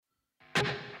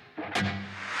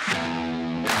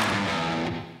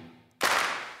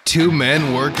Two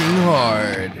men working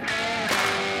hard.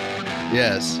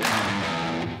 Yes.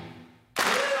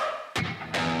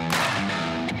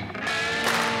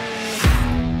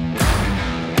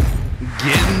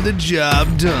 Getting the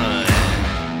job done.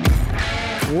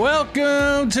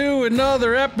 Welcome to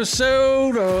another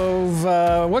episode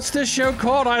of, what's this show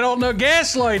called? I don't know.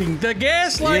 Gaslighting. The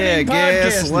Gaslighting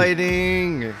Podcast.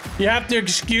 Gaslighting. You have to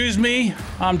excuse me.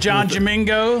 I'm John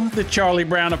Jamingo, the Charlie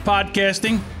Brown of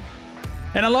podcasting.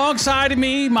 And alongside of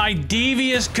me, my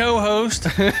devious co-host.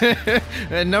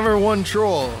 And number one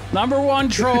troll.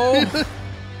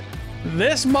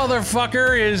 This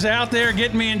motherfucker is out there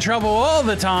getting me in trouble all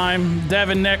the time.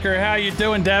 Devin Necker, how you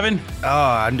doing, Devin? Oh,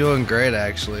 I'm doing great,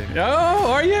 actually.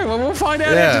 Oh, are you? Well, we'll find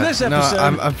out after this episode.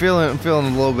 No, I'm feeling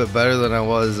a little bit better than I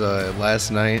was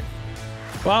last night.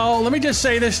 Well, let me just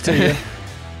say this to you.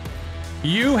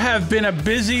 You have been a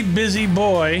busy, busy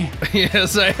boy.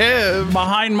 Yes, I have.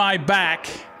 Behind my back.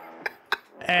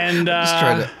 And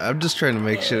I'm just trying to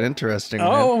make shit interesting.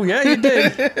 Oh, man. Yeah, you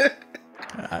did.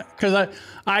 Because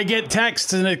I get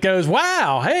texts and it goes,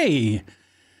 wow, hey,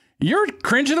 you're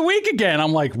cringe of the week again.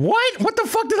 I'm like, what? What the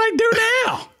fuck did I do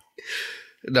now?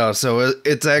 No, so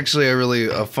it's actually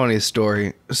a funny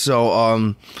story.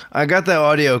 So I got that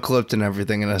audio clipped and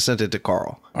everything, and I sent it to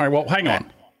Carl. All right, well, hang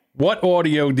on. What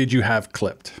audio did you have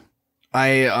clipped?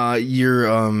 I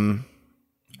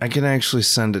can actually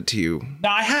send it to you. No,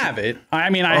 I have it. I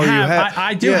mean,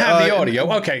 I do have the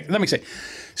audio. Okay, let me see.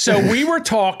 So we were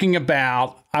talking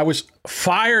about, I was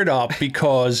fired up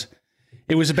because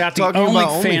it was about the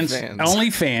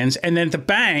OnlyFans. And then the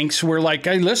banks were like,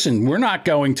 hey, listen, we're not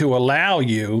going to allow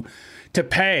you to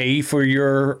pay for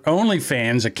your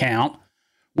OnlyFans account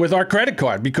with our credit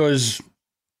card because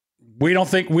we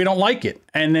don't like it.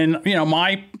 And then,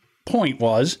 my point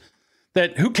was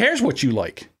that who cares what you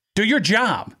like? Do your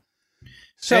job.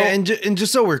 So and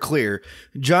just so we're clear,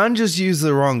 John just used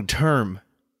the wrong term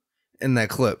in that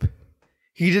clip.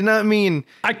 He did not mean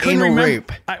anal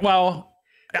rape.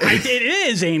 It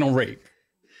is anal rape.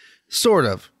 Sort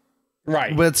of.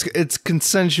 Right. But it's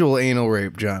consensual anal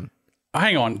rape, John.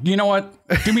 Hang on. You know what?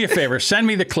 Do me a favor. Send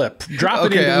me the clip. Drop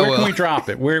it in. Where can we drop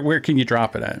it? Where can you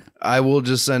drop it at? I will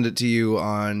just send it to you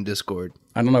on Discord.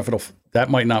 I don't know if that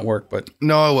might not work, but.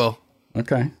 No, I will.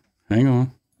 Okay. Hang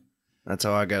on. That's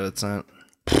how I got it sent.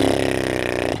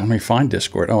 Let me find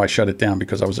Discord. Oh, I shut it down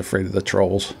because I was afraid of the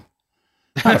trolls.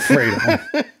 Not afraid of them.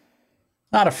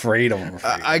 Not afraid of them.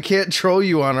 I can't troll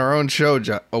you on our own show,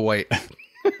 John. Oh, wait.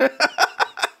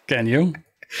 Can you?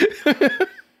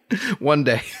 One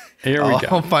day. Here we go.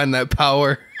 I'll find that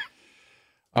power.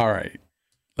 All right.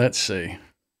 Let's see.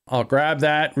 I'll grab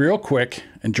that real quick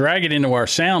and drag it into our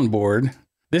soundboard.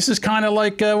 This is kind of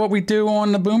like what we do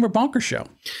on the Boomer Bunker show.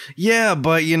 Yeah,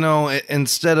 but,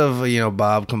 instead of,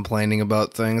 Bob complaining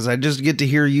about things, I just get to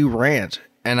hear you rant.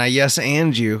 And I yes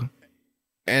and you.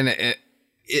 And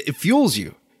it fuels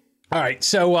you. All right.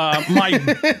 So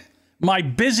my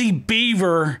busy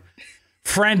beaver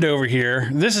friend over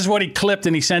here, this is what he clipped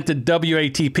and he sent to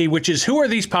WATP, which is Who Are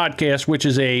These Podcasts, which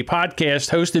is a podcast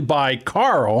hosted by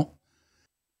Carl.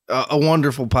 A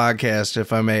wonderful podcast,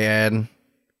 if I may add.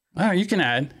 Oh, you can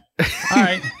add. All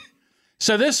right.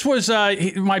 So this was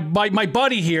my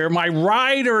buddy here, my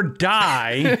ride or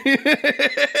die.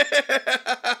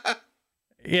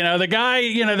 The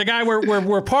guy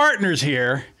we're partners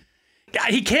here.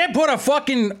 He can't put a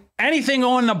fucking anything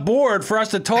on the board for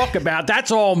us to talk about. That's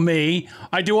all me.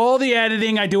 I do all the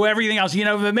editing. I do everything else.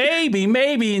 But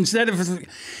maybe instead of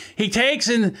he takes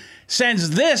and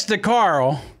sends this to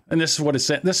Carl, and this is what it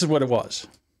said. This is what it was.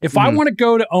 If I want to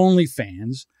go to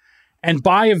OnlyFans and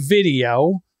buy a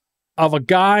video of a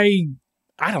guy,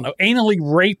 I don't know, anally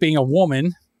raping a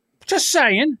woman, just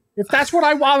saying, if that's what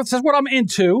I want, that's what I'm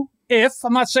into.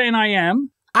 I'm not saying I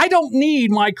am, I don't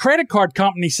need my credit card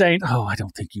company saying, oh, I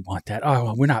don't think you want that. Oh,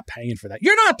 well, we're not paying for that.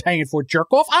 You're not paying for it,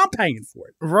 jerk off. I'm paying for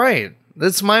it. Right.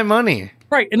 That's my money.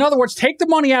 Right. In other words, take the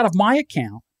money out of my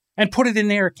account and put it in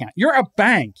their account. You're a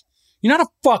bank. You're not a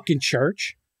fucking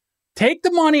church. Take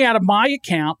the money out of my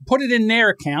account, put it in their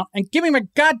account, and give me my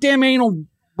goddamn anal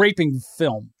raping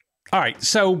film. All right.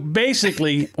 So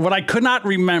basically, what I could not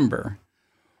remember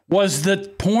was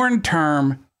the porn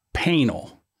term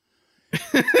panal.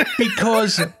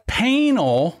 Because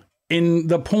panal in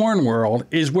the porn world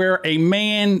is where a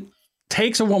man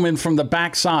takes a woman from the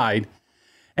backside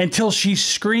until she's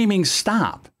screaming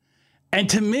stop. And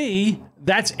to me,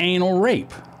 that's anal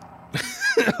rape.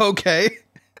 Okay.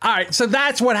 All right, so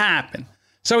that's what happened.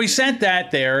 So he sent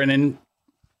that there, and then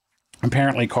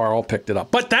apparently Carl picked it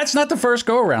up. But that's not the first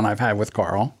go-around I've had with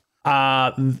Carl.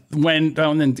 And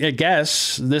I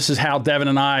guess this is how Devin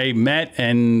and I met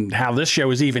and how this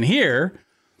show is even here,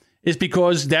 is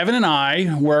because Devin and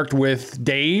I worked with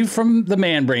Dave from the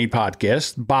Man Brain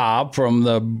podcast, Bob from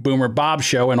the Boomer Bob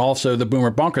Show, and also the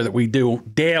Boomer Bunker that we do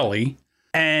daily.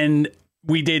 And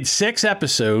we did 6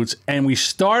 episodes, and we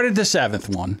started the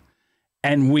 7th one,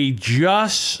 and we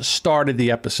just started the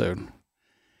episode.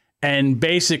 And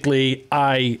basically,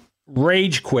 I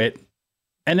rage quit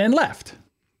and then left.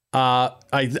 I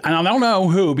don't know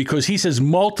who, because he says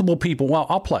multiple people. Well,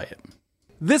 I'll play it.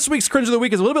 This week's Cringe of the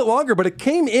Week is a little bit longer, but it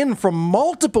came in from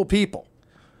multiple people.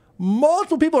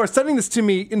 Multiple people are sending this to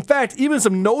me. In fact, even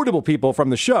some notable people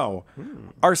from the show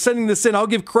are sending this in. I'll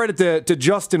give credit to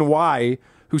Justin Y,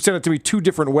 who sent it to me 2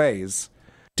 different ways.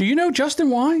 Do you know Justin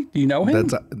Y? Do you know him?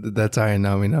 That's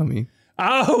Nami Nami.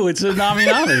 Oh, it's a Nami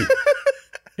Nami.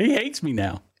 He hates me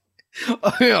now.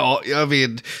 I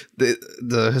mean,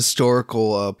 the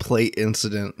historical plate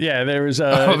incident. Yeah, there was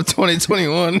of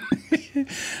 2021.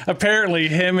 Apparently,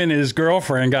 him and his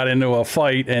girlfriend got into a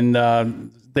fight,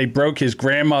 and they broke his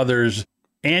grandmother's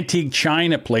antique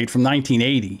china plate from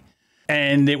 1980.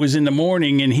 And it was in the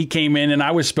morning, and he came in, and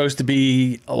I was supposed to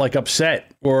be like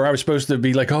upset, or I was supposed to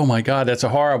be like, "Oh my God, that's a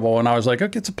horrible." And I was like,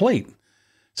 "Okay, it's a plate."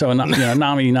 So,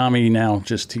 Nami now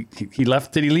just he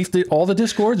left. Did he leave all the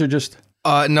Discords or just?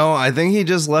 No, I think he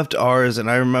just left ours,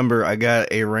 and I remember I got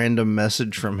a random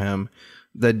message from him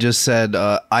that just said,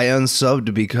 I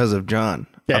unsubbed because of John.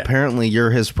 Yeah. Apparently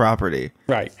you're his property.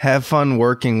 Right. Have fun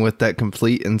working with that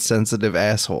complete insensitive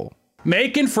asshole.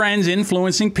 Making friends,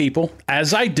 influencing people,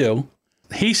 as I do.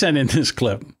 He sent in this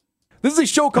clip. This is a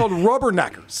show called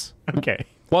Rubberneckers. Okay.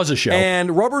 Was a show. And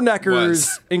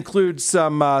Rubberneckers includes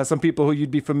some people who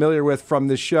you'd be familiar with from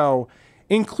this show,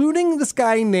 including this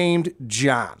guy named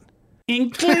John.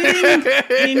 Including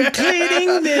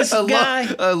this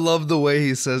guy. I love the way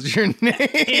he says your name.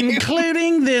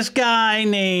 Including this guy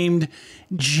named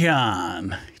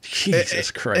John.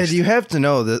 Jesus Christ. And you have to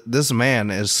know that this man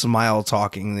is smile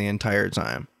talking the entire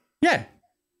time. Yeah.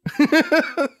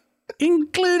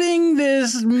 Including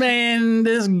this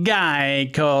guy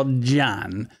called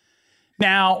John.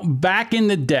 Now, back in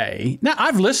the day,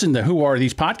 I've listened to Who Are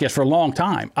These Podcasts for a long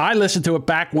time. I listened to it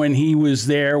back when he was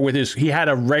there with he had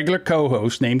a regular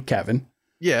co-host named Kevin.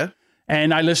 Yeah.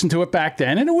 And I listened to it back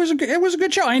then, and it was a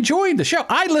good show. I enjoyed the show.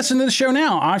 I listen to the show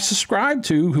now. I subscribe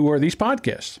to Who Are These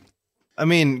Podcasts. I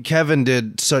mean, Kevin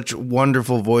did such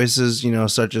wonderful voices,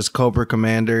 such as Cobra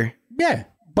Commander. Yeah,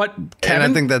 but Kevin...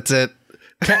 And I think that's it.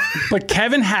 But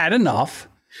Kevin had enough,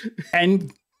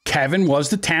 and Kevin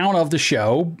was the town of the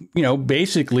show.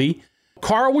 Basically,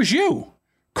 Carl was you.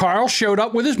 Carl showed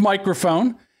up with his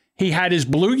microphone. He had his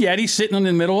Blue Yeti sitting in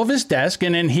the middle of his desk,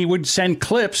 and then he would send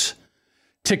clips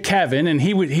to Kevin, and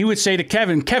he would say to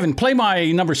Kevin, play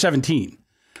my number 17,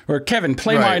 or Kevin,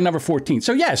 play my number 14.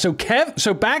 So yeah,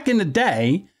 so back in the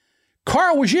day,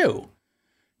 Carl was you.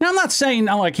 Now, I'm not saying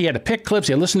like he had to pick clips,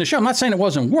 he had to listen to the show. I'm not saying it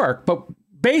wasn't work, but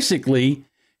basically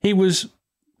he was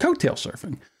coattail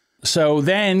surfing. So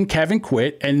then Kevin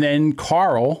quit, and then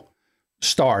Carl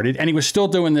started, and he was still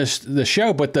doing the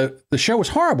show, but the show was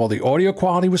horrible. The audio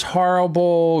quality was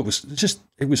horrible.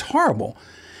 It was horrible.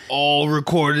 All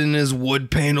recorded in his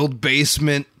wood-paneled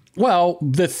basement. Well,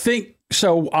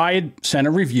 so I had sent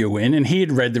a review in, and he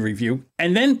had read the review,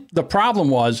 and then the problem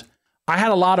was I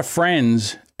had a lot of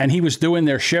friends, and he was doing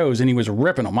their shows, and he was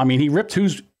ripping them. I mean, he ripped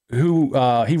Who's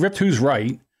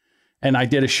Right. And I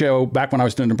did a show back when I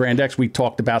was doing the Brand X. We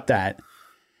talked about that.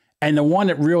 And the one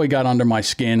that really got under my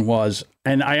skin was,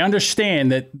 and I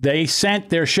understand that they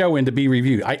sent their show in to be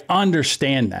reviewed. I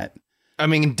understand that. I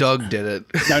mean, Doug did it.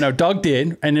 No, Doug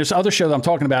did. And there's other show that I'm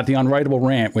talking about, The Unwritable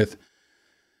Rant, with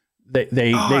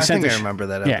they sent. I remember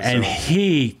that episode.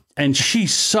 Yeah, and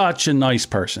she's such a nice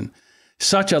person,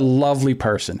 such a lovely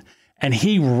person, and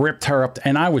he ripped her up,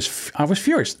 and I was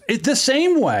furious. It's the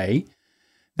same way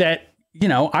that.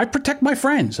 I protect my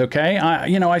friends, okay?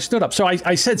 I stood up. So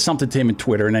I said something to him in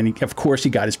Twitter, and then, of course, he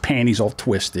got his panties all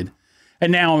twisted.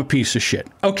 And now I'm a piece of shit.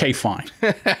 Okay, fine.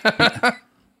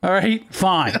 All right,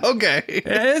 fine. Okay.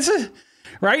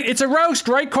 It's a roast,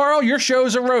 right, Carl? Your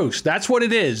show's a roast. That's what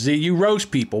it is. You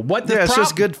roast people. It's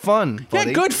just good fun, buddy.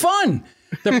 Yeah, good fun.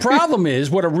 The problem is,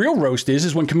 what a real roast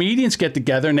is when comedians get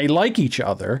together and they like each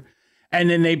other, and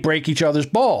then they break each other's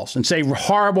balls and say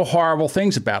horrible, horrible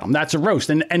things about them. That's a roast.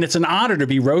 And it's an honor to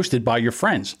be roasted by your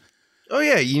friends. Oh,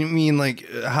 yeah. You mean like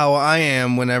how I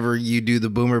am whenever you do the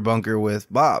Boomer Bunker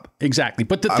with Bob. Exactly.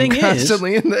 But the thing is,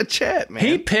 constantly in the chat, man.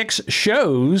 He picks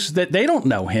shows that they don't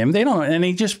know him. And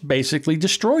he just basically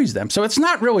destroys them. So it's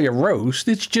not really a roast.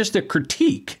 It's just a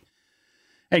critique.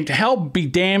 And hell be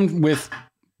damned with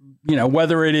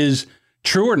whether it is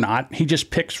true or not, he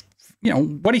just picks,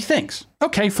 what he thinks.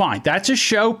 Okay, fine. That's his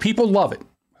show. People love it.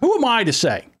 Who am I to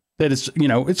say that it's,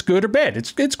 it's good or bad?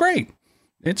 It's great.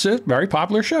 It's a very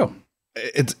popular show.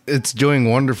 It's doing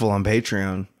wonderful on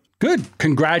Patreon. Good.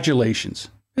 Congratulations.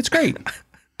 It's great.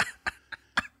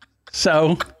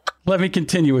 So let me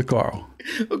continue with Carl.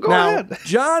 Well, go ahead.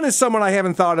 John is someone I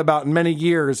haven't thought about in many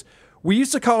years. We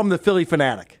used to call him the Philly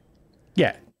Fanatic.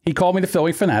 Yeah. He called me the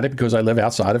Philly Fanatic because I live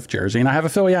outside of Jersey and I have a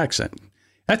Philly accent.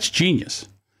 That's genius.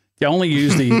 They only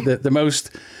use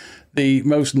the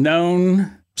most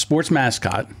known sports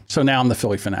mascot. So now I'm the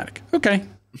Philly Fanatic. Okay.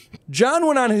 John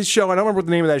went on his show. I don't remember what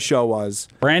the name of that show was.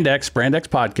 Brand X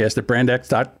Podcast at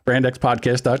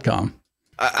brandxpodcast.com.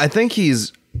 I think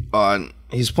he's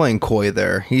playing coy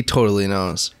there. He totally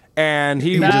knows. And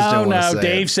he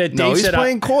Dave said he's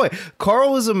playing coy.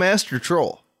 Carl is a master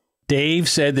troll. Dave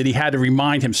said that he had to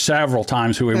remind him several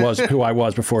times who I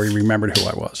was before he remembered who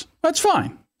I was. That's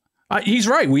fine. He's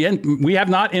right. We have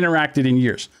not interacted in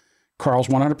years. Carl's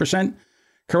 100%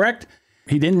 correct.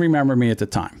 He didn't remember me at the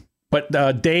time. But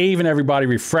Dave and everybody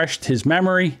refreshed his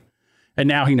memory, and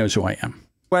now he knows who I am.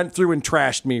 Went through and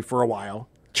trashed me for a while.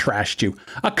 Trashed you.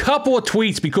 A couple of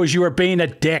tweets because you were being a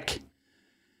dick.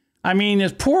 I mean,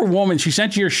 this poor woman, she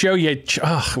sent you your show. It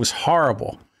was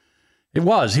horrible. It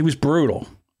was. He was brutal.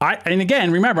 And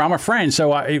again, remember, I'm a friend,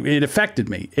 so it affected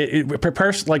me.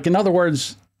 In other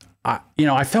words,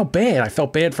 I felt bad. I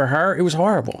felt bad for her. It was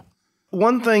horrible.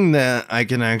 One thing that I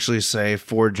can actually say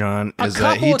for John is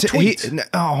that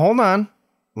hold on,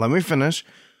 let me finish.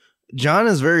 John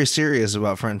is very serious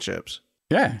about friendships.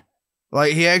 Yeah,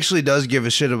 like he actually does give a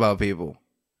shit about people.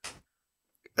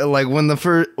 Like when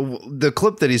the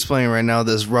clip that he's playing right now,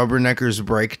 this Rubberneckers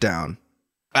breakdown.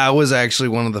 I was actually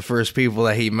one of the first people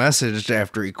that he messaged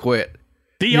after he quit.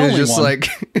 The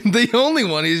only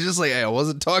one. He's just like, hey, I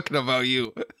wasn't talking about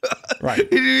you.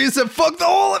 Right. He said, fuck the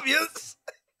whole of you.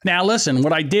 Now, listen,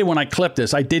 what I did when I clipped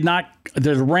this,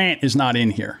 the rant is not in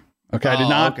here. Okay. I did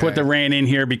not put the rant in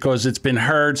here because it's been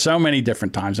heard so many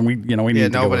different times. And we need to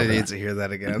nobody needs to hear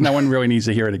that again. No one really needs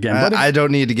to hear it again. I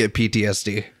don't need to get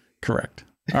PTSD. Correct.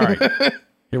 All right.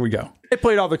 Here we go. I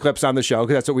played all the clips on the show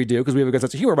because that's what we do, because we have a good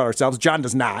sense of humor about ourselves. John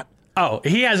does not. Oh,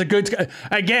 he has a good,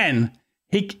 again,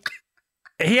 he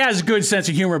has a good sense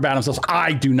of humor about himself.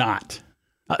 I do not.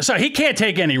 So he can't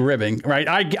take any ribbing, right?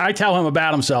 I tell him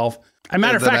about himself. As a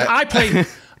matter of fact,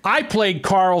 I played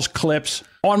Carl's clips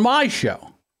on my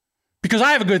show because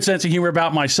I have a good sense of humor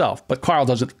about myself, but Carl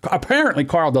doesn't. Apparently,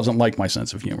 Carl doesn't like my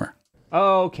sense of humor.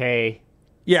 Okay.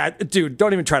 Yeah, dude,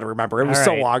 don't even try to remember. It was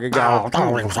so long ago.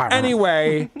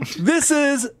 Anyway, this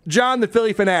is John the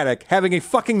Philly Fanatic having a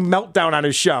fucking meltdown on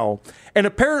his show. And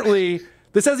apparently,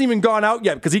 this hasn't even gone out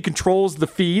yet because he controls the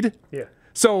feed. Yeah.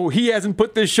 So he hasn't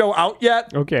put this show out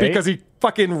yet. Okay. Because he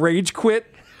fucking rage quit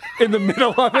in the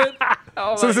middle of it.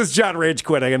 So this is John rage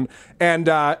quitting. And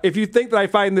if you think that I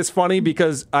find this funny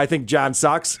because I think John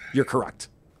sucks, you're correct.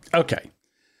 Okay.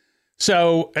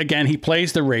 So again, he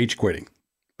plays the rage quitting.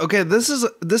 Okay, this is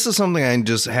something I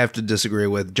just have to disagree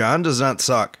with. John does not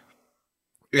suck.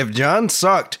 If John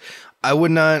sucked, I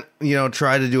would not,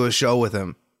 try to do a show with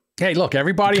him. Hey, look,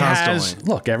 everybody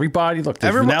everybody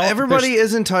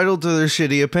is entitled to their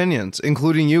shitty opinions,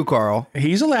 including you, Carl.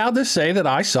 He's allowed to say that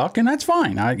I suck, and that's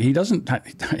fine.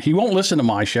 He won't listen to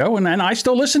my show, and then I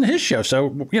still listen to his show. So,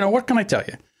 what can I tell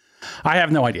you? I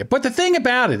have no idea. But the thing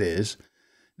about it is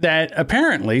that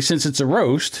apparently, since it's a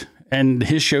roast, and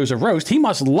his show's a roast, he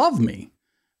must love me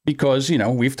because,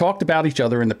 we've talked about each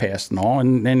other in the past and all.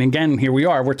 And again, here we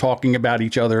are. We're talking about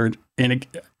each other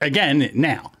again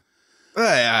now.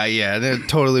 Yeah, it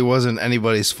totally wasn't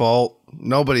anybody's fault.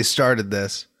 Nobody started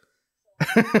this.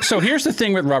 So here's the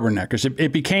thing with Rubberneckers.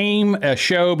 It became a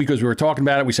show because we were talking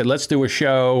about it. We said, let's do a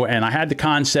show. And I had the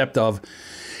concept of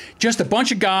just a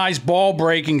bunch of guys ball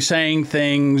breaking, saying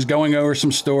things, going over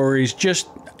some stories, just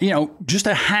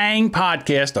a hang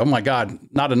podcast. Oh my God,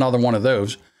 not another one of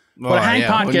those. But a hang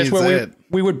podcast where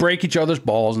we would break each other's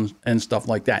balls and stuff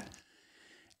like that.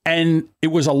 And it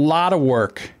was a lot of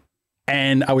work.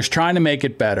 And I was trying to make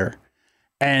it better.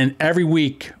 And every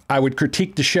week I would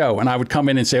critique the show and I would come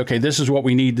in and say, okay, this is what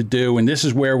we need to do. And this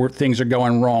is where things are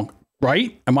going wrong.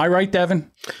 Right? Am I right, Devin?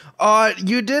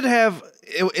 You did have,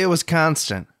 it was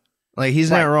constant. Like,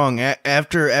 he's not wrong.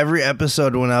 After every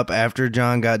episode went up, after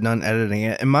John got done editing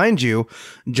it, and mind you,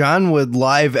 John would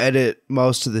live edit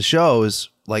most of the shows,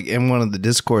 like in one of the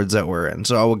Discords that we're in.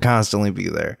 So I would constantly be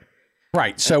there.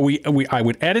 Right. So I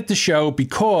would edit the show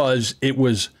because it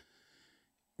was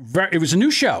a new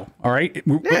show. All right.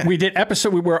 We did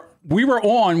episode. We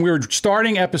were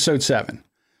starting episode 7.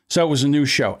 So it was a new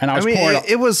show. And I was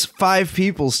it was 5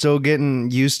 people still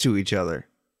getting used to each other.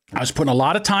 I was putting a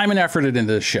lot of time and effort into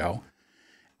this show.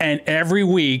 And every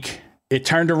week it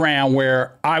turned around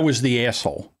where I was the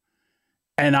asshole.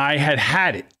 And I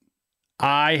had it.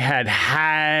 I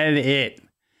had it.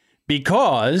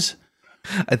 Because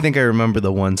I think I remember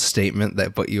the one statement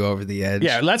that put you over the edge.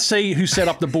 Yeah, let's say who set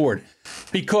up the board.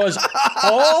 Because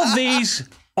all these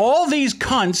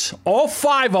cunts, all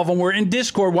 5 of them were in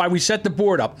Discord while we set the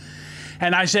board up.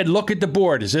 And I said, look at the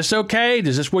board. Is this okay?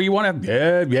 Is this where you want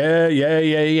to?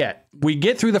 Yeah. We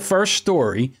get through the first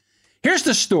story. Here's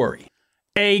the story.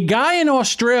 A guy in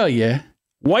Australia,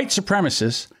 white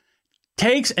supremacist,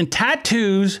 takes and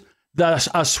tattoos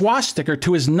a swastika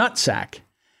to his nutsack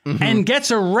and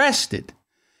gets arrested.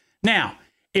 Now,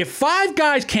 if 5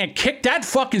 guys can't kick that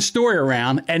fucking story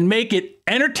around and make it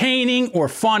entertaining or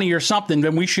funny or something,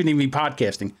 then we shouldn't even be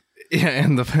podcasting. Yeah,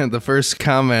 and the first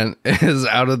comment is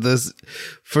out of this.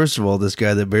 First of all, this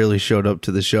guy that barely showed up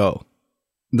to the show,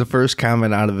 the first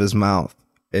comment out of his mouth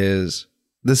is,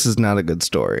 "This is not a good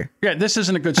story." Yeah, this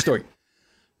isn't a good story.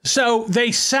 So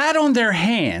they sat on their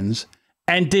hands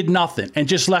and did nothing and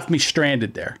just left me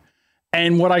stranded there.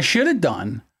 And what I should have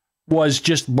done was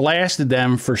just blasted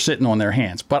them for sitting on their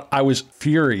hands. But I was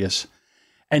furious.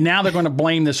 And now they're going to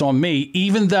blame this on me,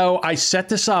 even though I set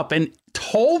this up and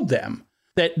told them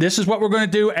that this is what we're going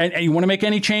to do. And you want to make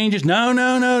any changes?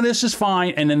 No, this is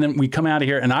fine. And then we come out of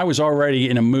here and I was already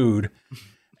in a mood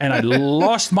and I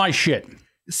lost my shit.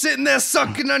 Sitting there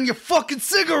sucking on your fucking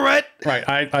cigarette. Right.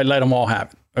 I let them all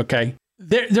have it. Okay.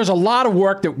 There's a lot of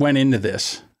work that went into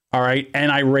this. All right.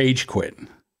 And I rage quit.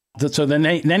 So then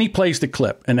he plays the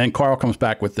clip and then Carl comes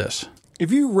back with this.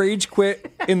 If you rage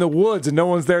quit in the woods and no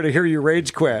one's there to hear you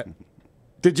rage quit,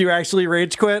 did you actually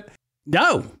rage quit?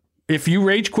 No. If you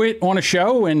rage quit on a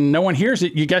show and no one hears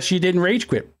it, you guess you didn't rage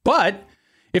quit. But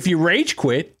if you rage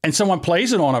quit and someone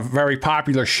plays it on a very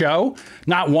popular show,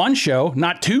 not one show,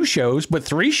 not 2 shows, but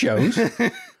 3 shows,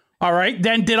 all right,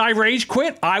 then did I rage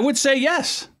quit? I would say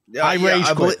yes. I rage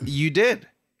quit. You did.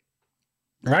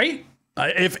 Right?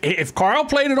 If Carl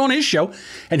played it on his show,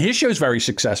 and his show is very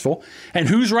successful, and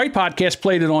Who's Right podcast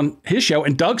played it on his show,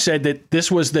 and Doug said that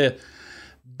this was the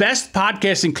best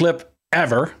podcasting clip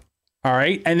ever, all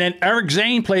right, and then Eric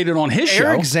Zane played it on his show.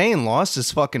 Eric Zane lost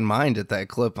his fucking mind at that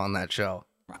clip on that show.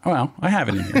 Well, I have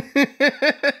it in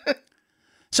here.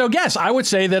 So, yes, I would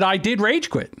say that I did rage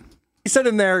quit. He said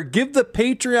in there, give the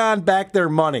Patreon back their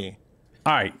money.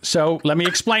 All right, so let me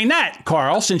explain that,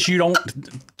 Carl, since you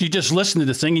just listen to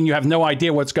this thing and you have no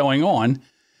idea what's going on.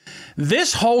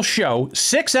 This whole show,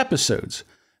 6 episodes,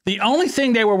 the only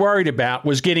thing they were worried about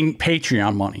was getting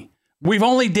Patreon money. We've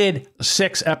only did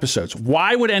 6 episodes.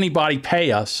 Why would anybody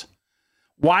pay us?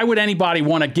 Why would anybody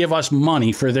want to give us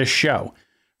money for this show?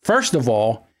 First of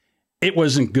all, it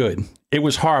wasn't good. It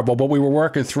was horrible, but we were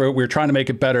working through it. We were trying to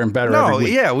make it better and better every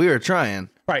week. Yeah, we were trying.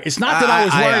 Right. It's not that I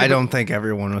was worried. I don't think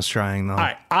everyone was trying, though.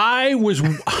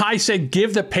 I said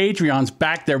give the Patreons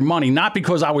back their money, not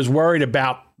because I was worried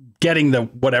about getting the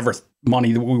whatever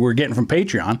money that we were getting from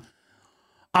Patreon.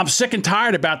 I'm sick and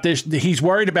tired about this. He's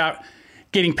worried about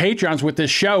getting Patreons with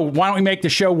this show. Why don't we make the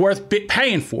show worth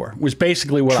paying for? Was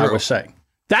basically what I was saying.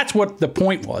 That's what the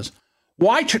point was.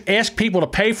 Why ask people to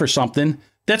pay for something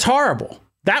that's horrible?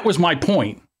 That was my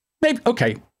point.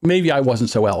 Maybe I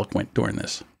wasn't so eloquent during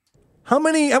this. How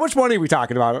much money are we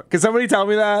talking about? Can somebody tell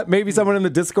me that? Maybe someone in the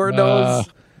Discord knows.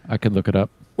 I could look it up.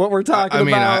 What we're talking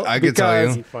about. I could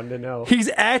tell you. Fun to know. He's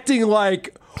acting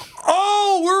like,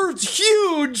 oh, we're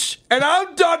huge, and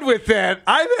I'm done with it.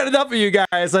 I've had enough of you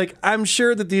guys. Like, I'm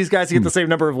sure that these guys get the same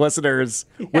number of listeners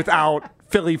without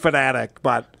Philly Fanatic,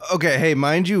 but okay. Hey,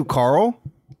 mind you, Carl,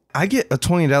 I get a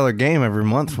 $20 game every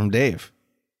month from Dave.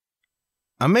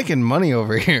 I'm making money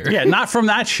over here. Yeah, not from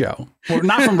that show. Or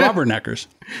not from Rubberneckers.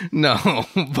 No,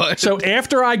 but... So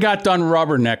after I got done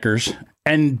Rubberneckers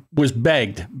and was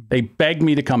begged, they begged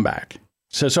me to come back.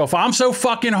 So if I'm so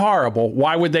fucking horrible,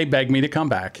 why would they beg me to come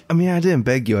back? I mean, I didn't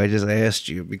beg you. I just asked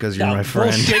you because you're my friend.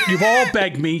 Bullshit, you've all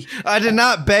begged me. I did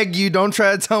not beg you. Don't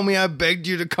try to tell me I begged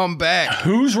you to come back.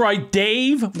 Who's Right?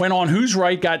 Dave went on Who's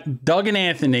Right, got Doug and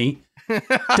Anthony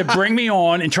to bring me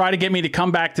on and try to get me to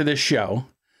come back to this show.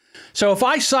 So if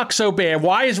I suck so bad,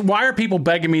 why are people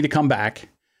begging me to come back?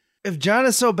 If John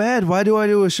is so bad, why do I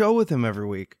do a show with him every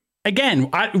week? Again,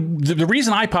 the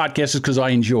reason I podcast is because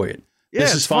I enjoy it. Yeah,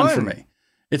 this is fun for me.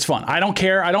 It's fun. I don't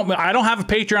care. I don't have a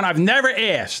Patreon. I've never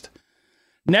asked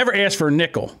for a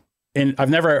nickel. And I've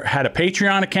never had a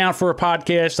Patreon account for a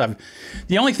podcast.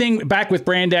 The only thing back with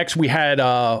Brand X, we had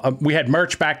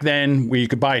merch back then where you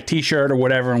could buy a T-shirt or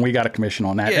whatever, and we got a commission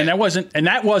on that. Yeah. And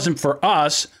that wasn't for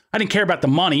us. I didn't care about the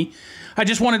money. I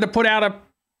just wanted to put out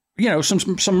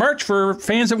some merch for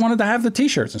fans that wanted to have the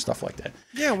T-shirts and stuff like that.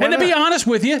 Yeah, and to be honest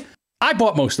with you, I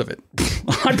bought most of it.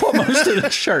 I bought most of the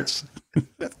shirts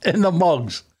and the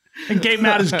mugs and gave them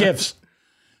out as gifts.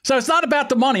 So it's not about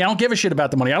the money. I don't give a shit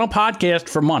about the money. I don't podcast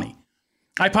for money.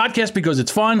 I podcast because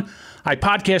it's fun. I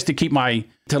podcast to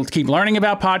keep learning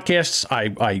about podcasts.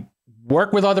 I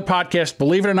work with other podcasts.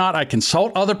 Believe it or not, I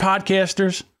consult other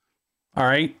podcasters. All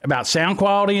right, about sound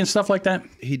quality and stuff like that.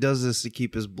 He does this to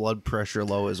keep his blood pressure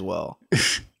low as well.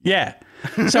 Yeah.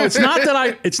 So it's not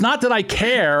that I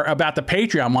care about the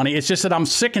Patreon money. It's just that I'm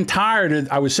sick and tired.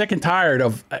 I was sick and tired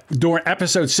of during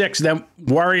episode 6 them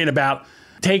worrying about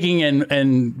taking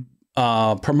and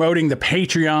promoting the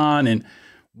Patreon and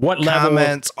what level.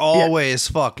 Comments, always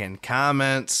fucking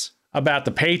comments about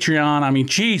the Patreon. I mean,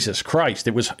 Jesus Christ.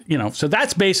 It was, so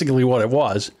that's basically what it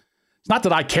was. It's not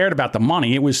that I cared about the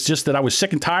money. It was just that I was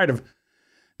sick and tired of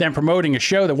them promoting a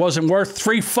show that wasn't worth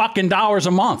 $3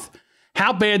 a month.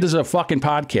 How bad does a fucking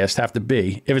podcast have to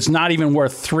be if it's not even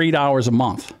worth $3 a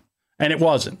month? And it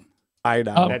wasn't. I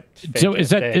know. So is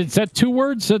that 2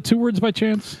 words? Is that 2 words by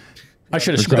chance? I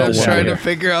should have I was trying to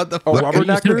figure out the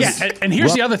Rubberneckers? Yeah, and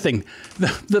here's the other thing.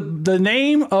 The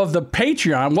name of the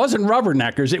Patreon wasn't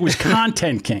Rubberneckers. It was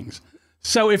Content Kings.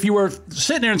 So if you were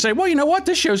sitting there and say, well, you know what?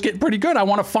 This show's getting pretty good. I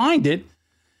want to find it.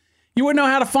 You wouldn't know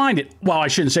how to find it. Well, I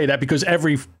shouldn't say that because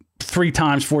every 4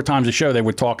 times a show, they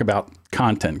would talk about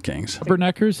Content Kings.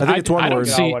 Rubberneckers? I think it's one word.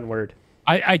 See, one word.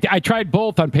 I tried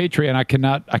both on Patreon.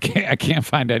 I can't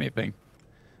find anything.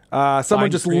 Someone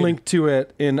just linked to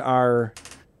it in our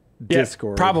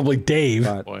Discord. Probably Dave.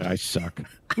 Boy, I suck.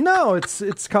 No,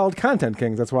 it's called Content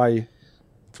Kings. That's why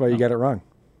you get it wrong.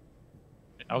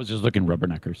 I was just looking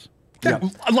Rubberneckers. Yeah.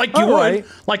 Like you would, right.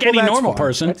 like any normal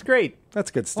person. That's great. That's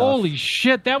good stuff. Holy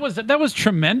shit, that was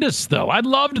tremendous though. I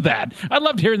loved that. I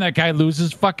loved hearing that guy lose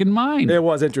his fucking mind. It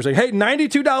was interesting. Hey,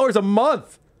 $92 a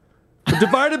month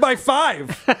divided by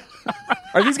 5.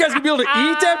 Are these guys gonna be able to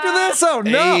eat after this? Oh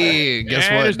no! Hey, guess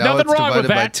what? There's Now nothing it's wrong with divided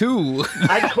by that. 2.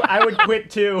 I would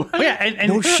quit too. Yeah, and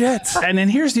No shit. And then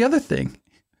here's the other thing.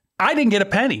 I didn't get a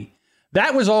penny.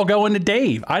 That was all going to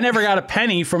Dave. I never got a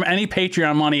penny from any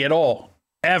Patreon money at all,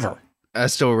 ever. I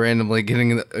still randomly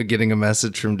getting a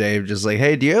message from Dave, just like,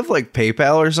 "Hey, do you have like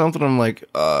PayPal or something?" I'm like,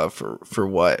 for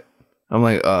what?" I'm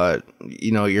like,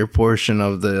 your portion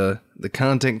of the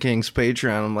Content Kings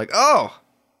Patreon." I'm like, "Oh,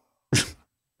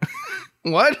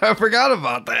 what? I forgot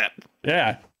about that."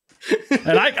 Yeah.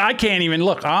 And I can't even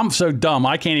look. I'm so dumb.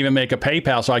 I can't even make a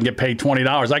PayPal so I can get paid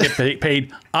 $20.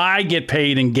 I get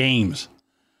paid in games.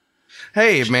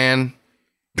 Hey, man,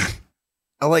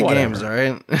 I like Whatever. games. All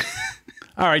right.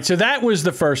 All right, so that was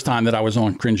the first time that I was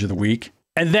on Cringe of the Week.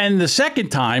 And then the second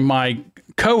time, my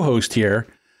co-host here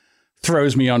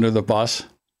throws me under the bus.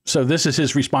 So this is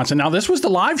his response. And now this was the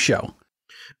live show.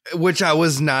 Which I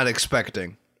was not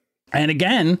expecting. And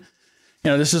again,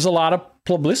 this is a lot of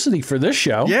publicity for this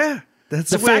show. Yeah.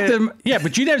 That's The fact that,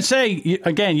 but you didn't say, you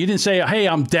didn't say, hey,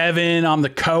 I'm Devin, I'm the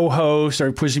co-host,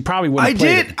 or because he probably wouldn't have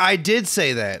played it. I did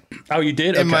say that. Oh, you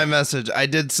did? In Okay. my message. I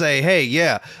did say, hey,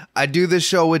 yeah, I do this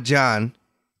show with John.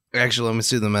 Actually, let me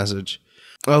see the message.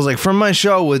 I was like, from my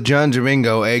show with John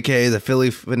Domingo, a.k.a. the Philly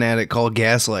fanatic called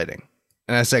Gaslighting.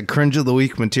 And I said, Cringe of the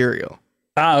Week material.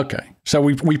 Ah, okay. So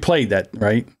we played that,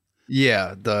 right?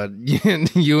 Yeah,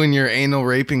 you and your anal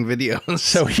raping videos.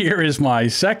 So here is my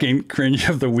second Cringe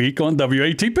of the Week on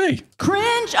WATP.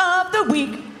 Cringe of the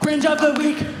week. Cringe of the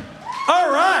week.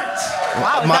 All right.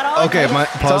 Wow, is that all?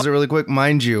 Pause it really quick.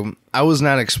 Mind you, I was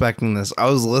not expecting this. I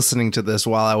was listening to this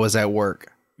while I was at work.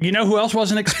 You know who else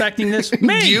wasn't expecting this?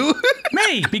 Me. You?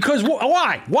 Me. Because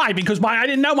why? Why? Because I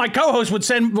didn't know my co-host would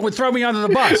throw me under the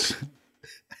bus.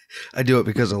 I do it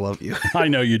because I love you. I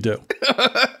know you do.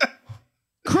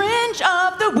 Cringe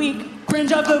of the week.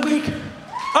 Cringe of the week.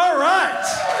 All right.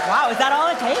 Wow, is that all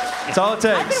it takes? That's all it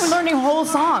I've takes. been learning whole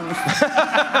songs.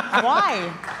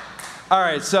 Why? All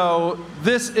right, so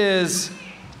this is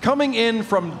coming in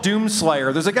from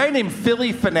Doomslayer. There's a guy named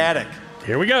Philly Fanatic.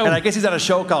 Here we go. And I guess he's on a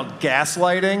show called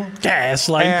Gaslighting.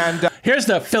 Gaslighting. And here's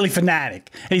the Philly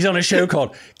Fanatic. And he's on a show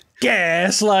called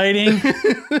Gaslighting.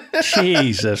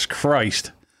 Jesus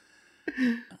Christ.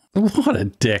 What a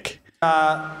dick.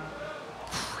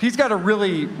 he's got a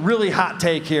really, really hot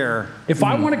take here. If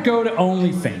I want to go to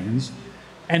OnlyFans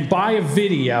and buy a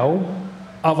video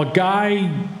of a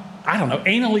guy, I don't know,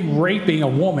 anally raping a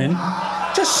woman,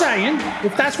 just saying,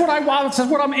 if that's what I want, that's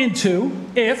what I'm into,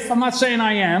 I'm not saying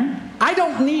I am, I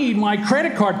don't need my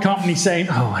credit card company saying,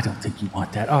 oh, I don't think you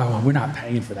want that. Oh, well, we're not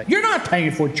paying for that. You're not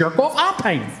paying for it, jerk off. I'm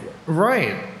paying for it.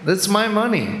 Right. That's my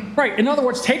money. Right. In other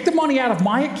words, take the money out of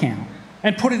my account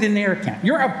and put it in their account.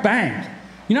 You're a bank.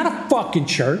 You're not a fucking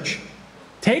church.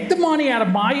 Take the money out of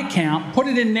my account, put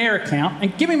it in their account,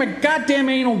 and give me my goddamn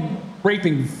anal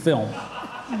raping film.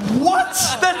 What?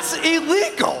 That's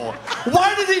illegal.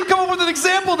 Why did he come up with an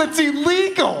example that's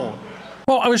illegal?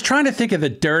 Well, I was trying to think of the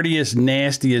dirtiest,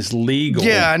 nastiest legal.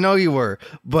 Yeah, I know you were.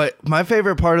 But my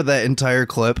favorite part of that entire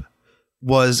clip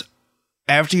was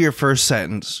after your first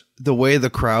sentence, the way the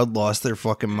crowd lost their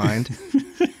fucking mind.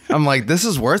 I'm like, this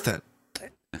is worth it.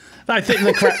 I think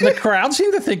the crowd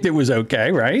seemed to think it was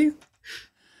okay, right?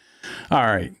 All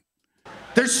right.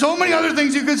 There's so many other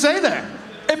things you could say there.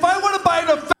 If I want to buy an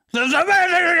There's so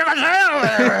many things you could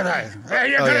say.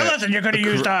 You could have listened. You could have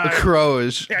used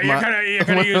Crows. Yeah, you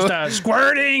could have used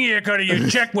squirting. You could have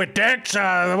used chick with dicks.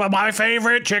 My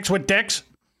favorite, chicks with dicks.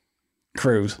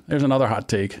 Cruise. There's another hot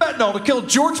take. fentanyl to kill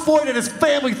George Floyd and his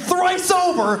family thrice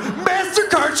over,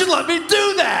 MasterCard should let me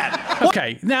do that.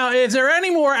 Okay, now is there any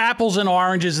more apples and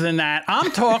oranges than that?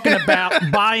 I'm talking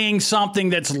about buying something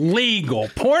that's legal.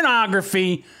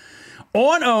 Pornography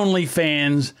on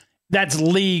OnlyFans that's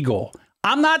legal.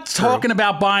 I'm not talking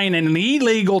about buying an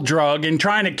illegal drug and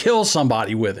trying to kill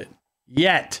somebody with it.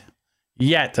 Yet,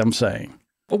 I'm saying.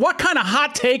 What kind of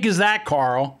hot take is that,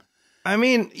 Carl? I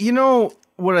mean, you know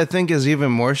what I think is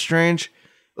even more strange?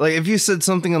 Like, if you said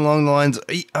something along the lines,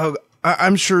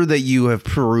 I'm sure that you have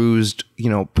perused,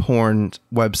 porn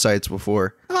websites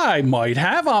before. I might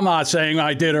have. I'm not saying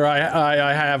I did or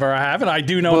I have or I haven't. I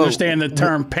do understand the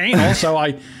term penal, so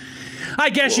I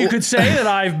guess you could say that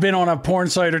I've been on a porn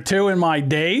site or two in my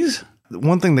days.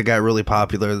 One thing that got really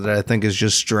popular that I think is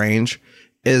just strange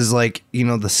is the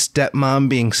stepmom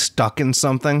being stuck in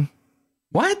something.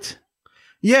 What?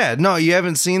 Yeah, no, you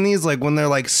haven't seen these? Like when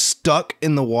they're stuck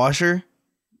in the washer?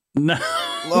 No.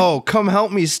 Oh, come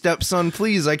help me, stepson,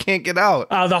 please. I can't get out.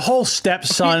 The whole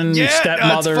stepson,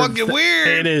 stepmother. That's fucking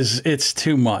weird. It's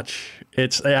too much.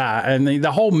 And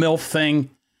the whole MILF thing.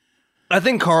 I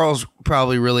think Carl's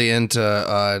probably really into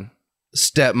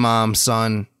stepmom,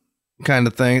 son kind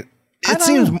of thing. I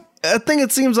think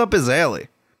it seems up his alley.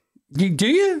 Do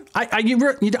you? I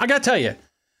gotta tell you,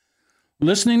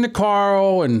 listening to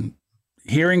Carl and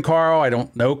hearing Carl, I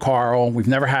don't know Carl. We've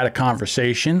never had a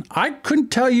conversation. I couldn't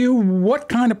tell you what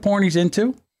kind of porn he's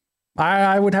into.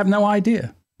 I would have no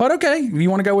idea. But okay, you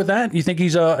want to go with that? You think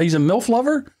he's a MILF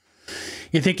lover?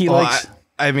 You think he likes?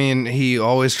 I mean, he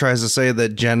always tries to say that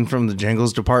Jen from the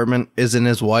Jingles department isn't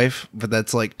his wife, but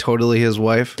that's totally his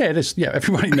wife. Yeah, it is. Yeah,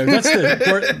 everybody knows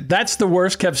that's the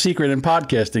worst kept secret in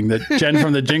podcasting, that Jen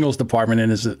from the Jingles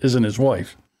department isn't his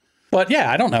wife. But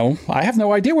yeah, I don't know. I have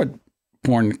no idea what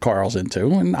porn Carl's into,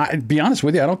 and I'd be honest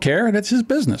with you, I don't care. That's his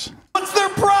business. What's their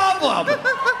problem?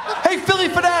 Hey, Philly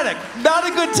Fanatic, not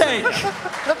a good take.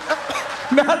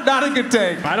 Not a good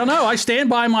take. I don't know. I stand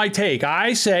by my take.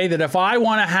 I say that if I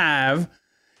want to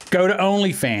go to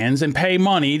OnlyFans and pay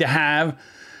money to have,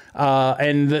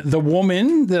 and the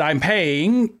woman that I'm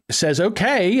paying says,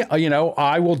 okay,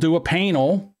 I will do a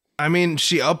panel. I mean,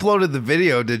 she uploaded the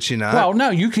video, did she not? Well, no,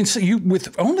 you can see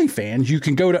with OnlyFans, you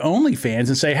can go to OnlyFans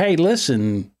and say, hey,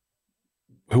 listen,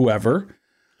 whoever.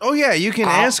 Oh yeah, you can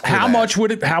ask how much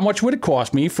would it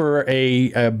cost me for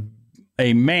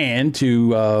a man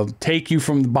to take you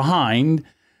from behind,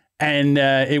 and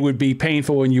it would be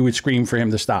painful and you would scream for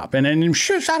him to stop. And then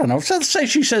I don't know, let's say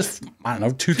she says, I don't know,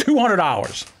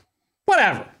 $200.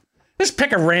 Whatever. Just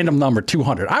pick a random number,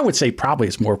 200. I would say probably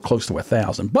it's more close to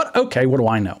 1,000. But okay, what do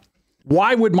I know?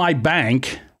 Why would my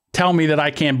bank tell me that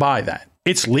I can't buy that?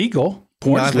 It's legal.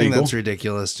 Porn's I think legal. that's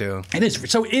ridiculous too. It is.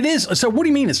 So it is. So what do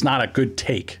you mean it's not a good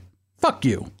take? Fuck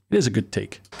you. It is a good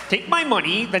take. Take my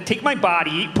money, then take my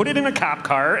body, put it in a cop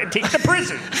car, and take it to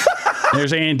prison.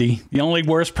 There's Andy, the only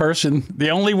worst person.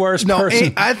 No,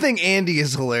 I think Andy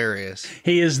is hilarious.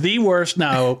 He is the worst.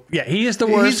 No, yeah, he is the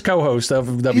worst co-host of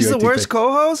WATP. He's the worst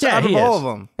co-host out of all of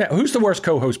them. Yeah, who's the worst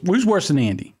co-host? Who's worse than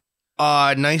Andy?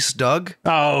 Nice Doug.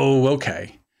 Oh,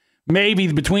 okay.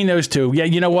 Maybe between those two. Yeah,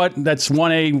 you know what? That's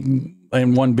 1A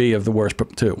and 1B of the worst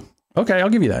two. Okay, I'll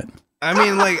give you that. I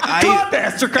mean,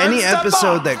 any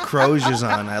episode that Croge is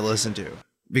on, I listen to.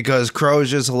 Because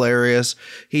Croge is hilarious.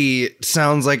 He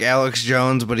sounds like Alex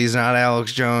Jones, but he's not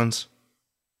Alex Jones.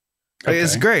 Okay.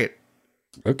 It's great.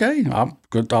 Okay,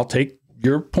 I'll take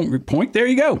your point. There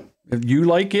you go. If you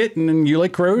like it and you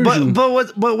like Croge.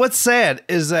 But what's sad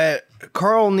is that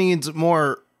Carl needs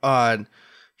more.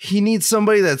 He needs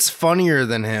somebody that's funnier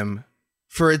than him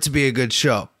for it to be a good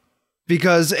show.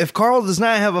 Because if Carl does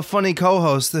not have a funny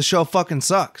co-host, the show fucking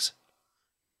sucks.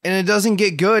 And it doesn't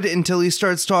get good until he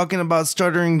starts talking about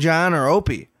Stuttering John or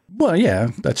Opie. Well, yeah,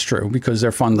 that's true, because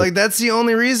they're fun. That's the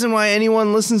only reason why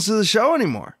anyone listens to the show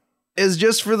anymore. is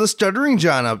just for the Stuttering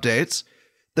John updates,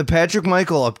 the Patrick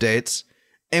Michael updates,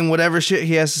 and whatever shit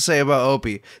he has to say about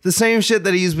Opie. The same shit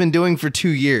that he's been doing for 2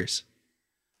 years.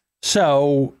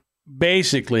 So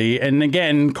basically, and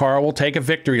again, Carl will take a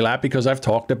victory lap because I've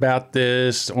talked about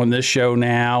this on this show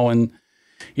now. And,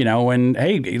 you know, and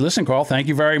hey, listen, Carl, thank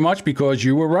you very much because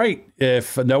you were right.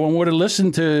 If no one would have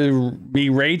listened to me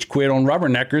rage quit on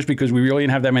Rubberneckers because we really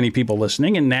didn't have that many people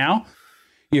listening. And now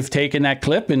you've taken that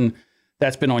clip and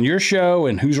that's been on your show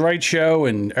and Who's Right show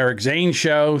and Eric Zane's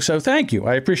show. So thank you.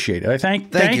 I appreciate it. I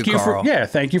thank you Carl.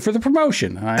 thank you for the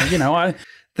promotion.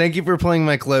 Thank you for playing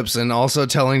my clips and also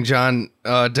telling John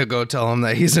to go tell him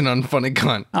that he's an unfunny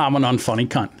cunt. I'm an unfunny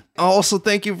cunt. Also,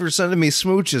 thank you for sending me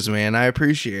smooches, man. I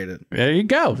appreciate it. There you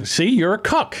go. See, you're a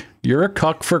cuck. You're a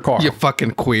cuck for Carl. You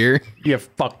fucking queer. You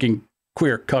fucking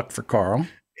queer cuck for Carl.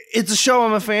 It's a show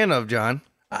I'm a fan of, John.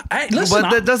 Listen,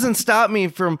 but that doesn't stop me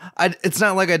from... it's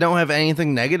not like I don't have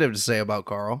anything negative to say about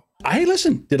Carl. Hey,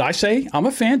 listen, did I say I'm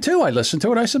a fan too? I listen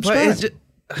to it. I subscribe.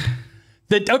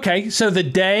 Okay, so the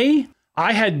day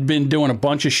I had been doing a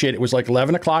bunch of shit, it was like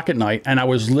 11 o'clock at night, and I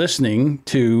was listening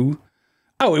to...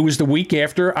 Oh, it was the week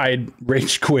after I had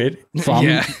rage quit from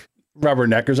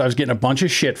Rubberneckers. I was getting a bunch of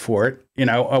shit for it. You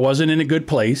know, I wasn't in a good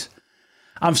place.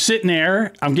 I'm sitting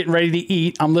there. I'm getting ready to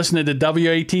eat. I'm listening to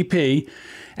WATP.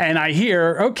 And I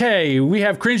hear, okay, we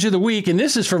have Cringe of the Week, and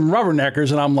this is from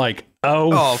Rubberneckers. And I'm like,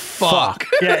 oh fuck.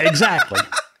 Yeah, exactly.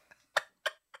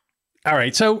 All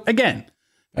right. So, again,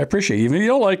 I appreciate you, even if you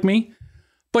don't like me.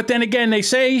 But then again, they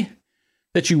say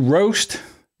that you roast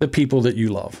the people that you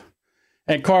love.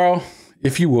 And, Carl,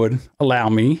 if you would allow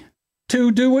me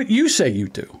to do what you say you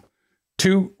do,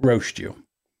 to roast you.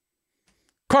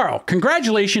 Carl,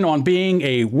 congratulations on being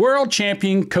a world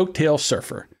champion coattail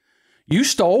surfer. You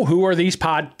stole Who Are These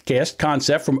podcast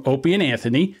concept from Opie and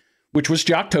Anthony, which was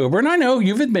Jocktober, and I know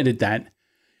you've admitted that.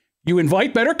 You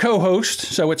invite better co-hosts,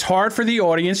 so it's hard for the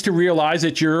audience to realize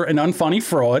that you're an unfunny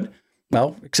fraud.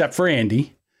 Well, except for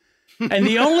Andy. And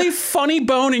the only funny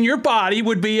bone in your body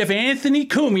would be if Anthony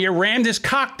Cumia rammed his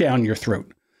cock down your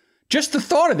throat. Just the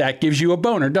thought of that gives you a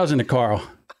boner, doesn't it, Carl?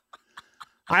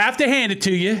 I have to hand it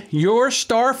to you. Your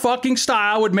star fucking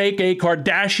style would make a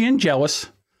Kardashian jealous.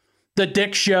 The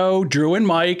Dick Show, Drew and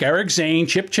Mike, Eric Zane,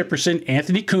 Chip Chipperson,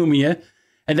 Anthony Cumia,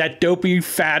 and that dopey,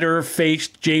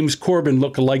 fatter-faced James Corbin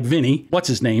lookalike Vinny. What's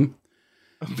his name?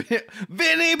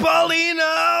 Vinny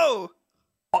Paulino!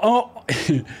 Oh,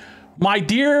 my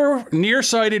dear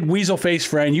nearsighted weasel-faced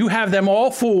friend, you have them all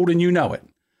fooled and you know it.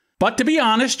 But to be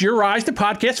honest, your rise to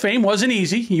podcast fame wasn't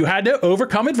easy. You had to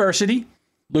overcome adversity.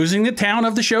 Losing the town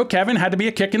of the show, Kevin, had to be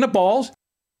a kick in the balls.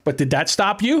 But did that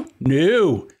stop you?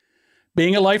 No.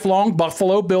 Being a lifelong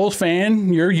Buffalo Bills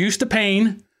fan, you're used to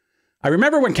pain. I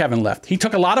remember when Kevin left. He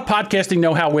took a lot of podcasting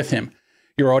know-how with him.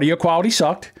 Your audio quality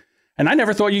sucked, and I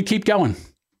never thought you'd keep going.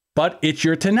 But it's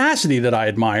your tenacity that I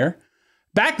admire.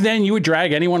 Back then, you would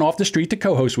drag anyone off the street to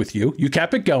co-host with you. You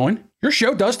kept it going. Your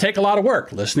show does take a lot of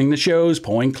work, listening to shows,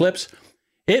 pulling clips.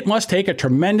 It must take a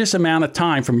tremendous amount of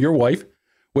time from your wife,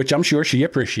 which I'm sure she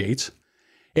appreciates.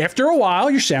 After a while,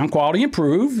 your sound quality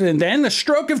improved, and then the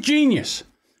stroke of genius.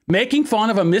 Making fun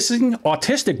of a missing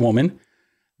autistic woman,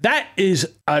 that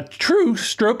is a true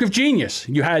stroke of genius.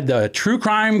 You had the true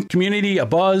crime community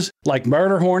abuzz like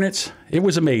murder hornets. It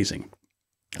was amazing.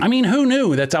 I mean, who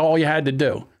knew that's all you had to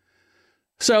do?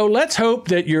 So let's hope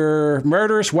that your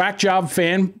murderous whack job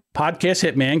fan podcast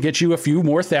hitman gets you a few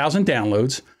more thousand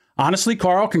downloads. Honestly,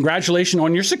 Carl, congratulations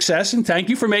on your success and thank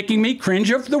you for making me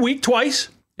Cringe of the Week twice.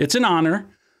 It's an honor.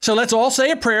 So let's all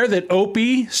say a prayer that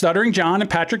Opie, Stuttering John, and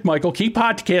Patrick Michael keep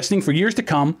podcasting for years to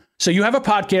come so you have a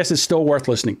podcast that's still worth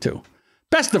listening to.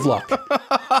 Best of luck.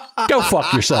 Go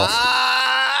fuck yourself.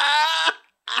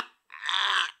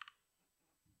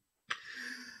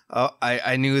 Oh,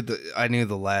 I knew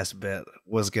the last bit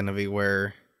was going to be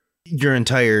where your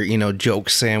entire,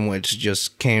 joke sandwich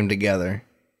just came together.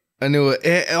 I knew it.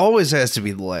 It always has to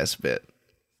be the last bit.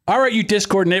 All right, you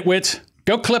Discord nitwits.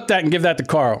 Go clip that and give that to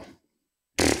Carl.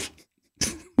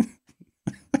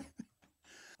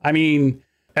 I mean,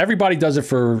 everybody does it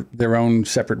for their own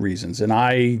separate reasons. And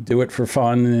I do it for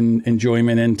fun and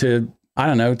enjoyment and to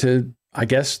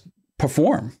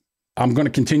perform. I'm going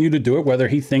to continue to do it, whether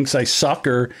he thinks I suck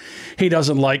or he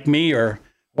doesn't like me or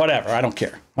whatever. I don't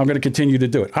care. I'm going to continue to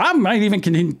do it. I might even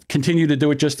continue to do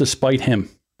it just to spite him.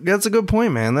 That's a good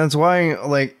point, man. That's why,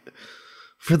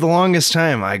 for the longest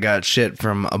time, I got shit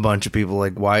from a bunch of people.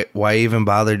 Like, why even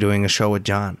bother doing a show with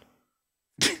John?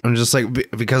 I'm just like,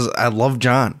 because I love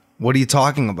John. What are you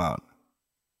talking about?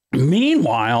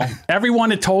 Meanwhile, everyone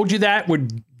that told you that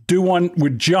would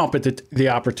jump at the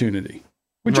opportunity.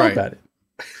 Would jump at it.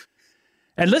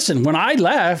 And listen, when I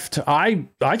left, I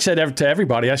said to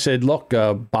everybody, I said, look,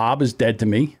 Bob is dead to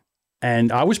me.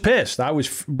 And I was pissed. I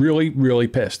was really, really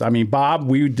pissed. I mean, Bob,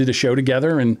 we did a show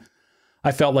together and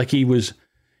I felt like he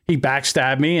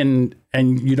backstabbed me and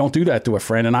you don't do that to a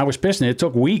friend. And I was pissed and it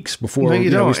took weeks before. No, you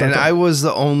don't. And I was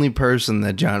the only person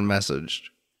that John messaged.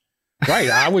 Right.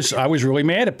 I was really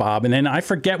mad at Bob. And then I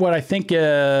forget what I think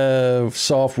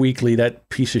Soft Weekly, that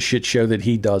piece of shit show that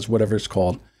he does, whatever it's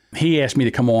called. He asked me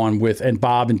to come on with, and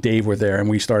Bob and Dave were there and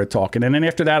we started talking. And then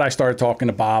after that, I started talking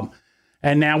to Bob.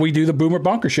 And now we do the Boomer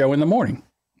Bunker show in the morning.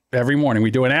 Every morning.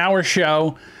 We do an hour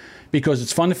show because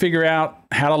it's fun to figure out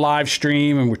how to live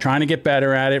stream and we're trying to get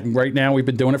better at it. And right now, we've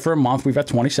been doing it for a month. We've got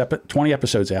 20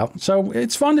 episodes out. So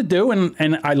it's fun to do.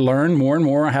 And I learn more and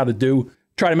more how to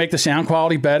try to make the sound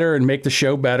quality better and make the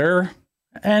show better.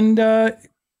 And I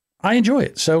enjoy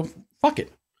it. So fuck it.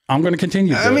 I'm going to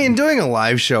continue. I mean, doing a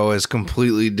live show is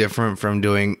completely different from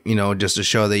doing, just a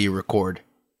show that you record.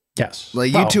 Yes.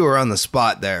 Like you two are on the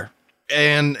spot there.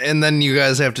 And then you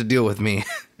guys have to deal with me.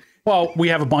 Well, we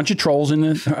have a bunch of trolls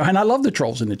and I love the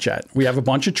trolls in the chat. We have a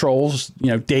bunch of trolls,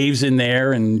 Dave's in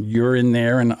there and you're in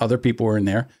there and other people are in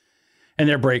there and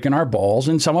they're breaking our balls.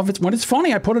 And some of it's, when it's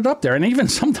funny, I put it up there. And even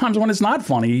sometimes when it's not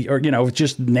funny or, it's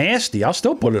just nasty, I'll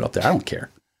still put it up there. I don't care.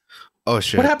 Oh,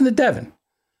 shit. What happened to Devin?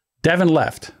 Devin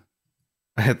left.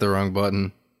 I hit the wrong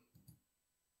button.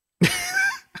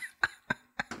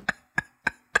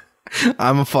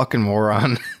 I'm a fucking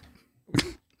moron.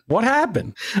 What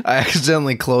happened? I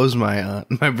accidentally closed my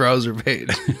browser page.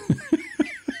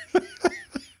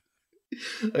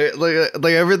 like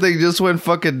everything just went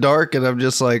fucking dark, and I'm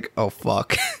just like, oh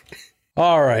fuck.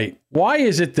 All right. Why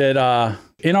is it that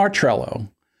in our Trello,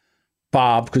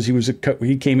 Bob, because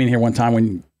he came in here one time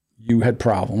when you had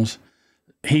problems,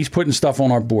 he's putting stuff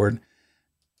on our board.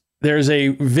 There's a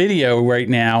video right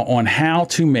now on how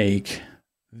to make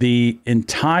the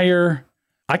entire.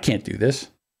 I can't do this.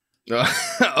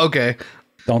 Okay.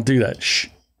 Don't do that. Shh.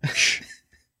 Shh.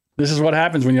 This is what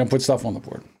happens when you don't put stuff on the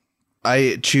board.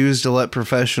 I choose to let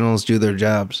professionals do their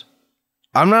jobs.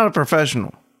 I'm not a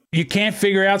professional. You can't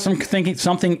figure out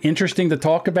something interesting to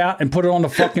talk about and put it on the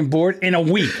fucking board in a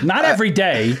week. Not every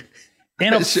day.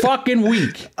 In a fucking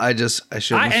week. I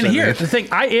should. And here's the thing.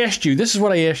 I asked you. This is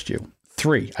what I asked you.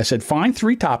 3. I said, find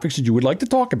 3 topics that you would like to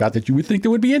talk about that you would think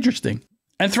that would be interesting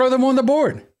and throw them on the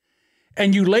board.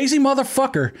 And you lazy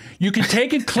motherfucker, you can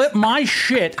take and clip my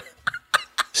shit,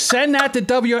 send that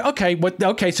to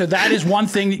Okay, so that is one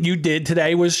thing that you did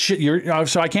today was shit.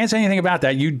 So I can't say anything about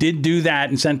that. You did do that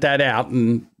and sent that out,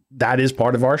 and that is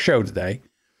part of our show today.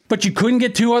 But you couldn't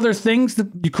get 2 other things.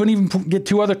 You couldn't even get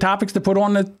 2 other topics to put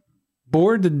on the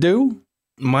board to do.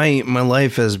 My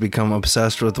life has become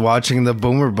obsessed with watching the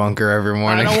Boomer Bunker every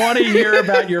morning. I don't want to hear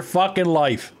about your fucking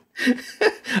life.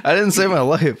 I didn't say my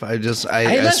life. I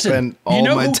spend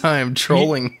all my time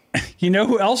trolling. You know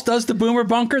who else does the Boomer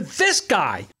Bunker? This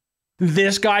guy.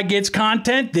 This guy gets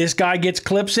content. This guy gets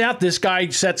clips out. This guy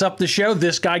sets up the show.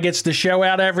 This guy gets the show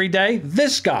out every day.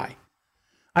 This guy.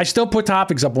 I still put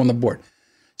topics up on the board.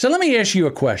 So let me ask you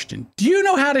a question. Do you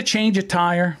know how to change a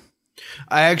tire?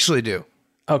 I actually do.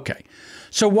 Okay.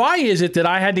 So why is it that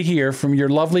I had to hear from your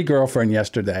lovely girlfriend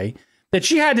yesterday that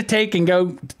she had to take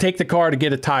the car to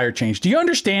get a tire changed? Do you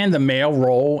understand the male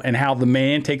role and how the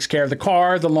man takes care of the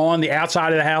car, the lawn, the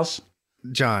outside of the house?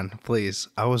 John, please.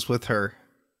 I was with her.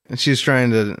 And she's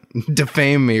trying to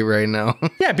defame me right now.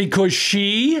 Yeah, because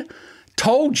she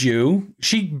told you,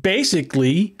 she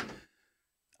basically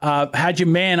had you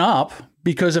man up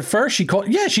because at first she called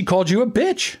you a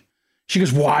bitch. She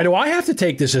goes, why do I have to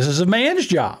take this? This is a man's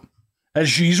job. And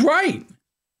she's right.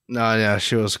 No, yeah,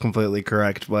 she was completely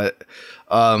correct. But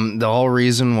the whole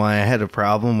reason why I had a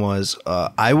problem was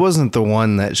I wasn't the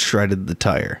one that shredded the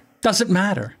tire. Doesn't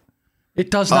matter.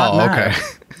 It does not matter. Okay.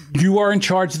 You are in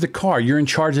charge of the car. You're in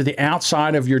charge of the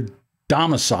outside of your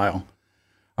domicile.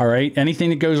 All right?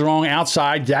 Anything that goes wrong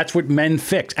outside, that's what men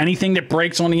fix. Anything that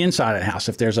breaks on the inside of the house.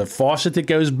 If there's a faucet that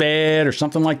goes bad or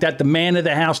something like that, the man of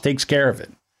the house takes care of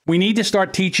it. We need to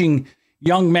start teaching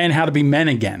young men how to be men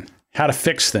again, how to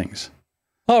fix things.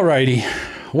 All righty.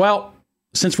 Well,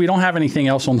 since we don't have anything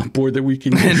else on the board that we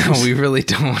can use. No, we really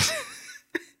don't.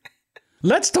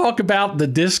 Let's talk about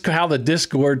how the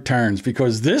Discord turns,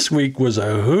 because this week was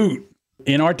a hoot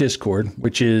in our Discord,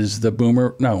 which is it's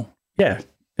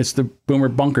the Boomer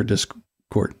Bunker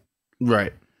Discord.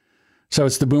 Right. So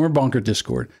it's the Boomer Bunker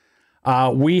Discord.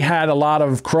 We had a lot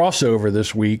of crossover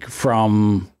this week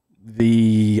from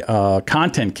the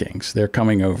Content Kings. They're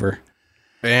coming over.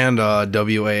 And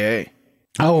WAA.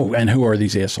 Oh, and who are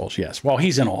these assholes? Yes. Well,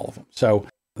 he's in all of them. So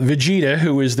Vegeta,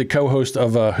 who is the co-host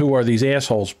of Who Are These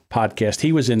Assholes podcast,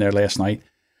 he was in there last night.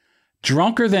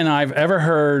 Drunker than I've ever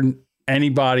heard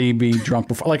anybody be drunk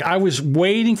before. Like, I was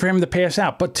waiting for him to pass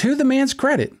out. But to the man's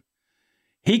credit,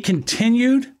 he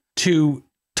continued to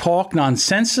talk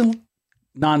nonsensically.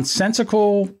 Nonsense.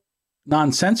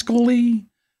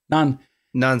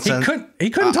 He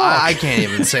couldn't talk. I can't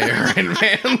even say it right,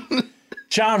 man.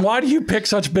 John, why do you pick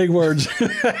such big words?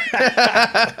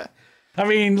 I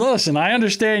mean, listen, I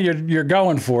understand you're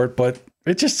going for it, but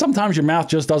it just sometimes your mouth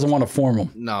just doesn't want to form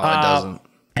them. No, it doesn't.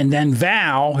 And then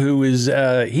Val, who is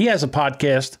he has a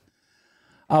podcast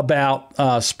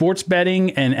about sports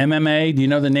betting and MMA. Do you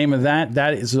know the name of that?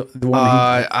 That is the one.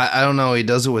 I don't know. He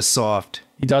does it with Soft.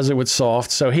 He does it with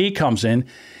Soft. So he comes in.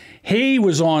 He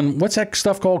was on what's that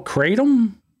stuff called?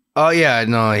 Kratom? Oh yeah,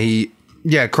 no,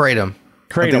 Kratom.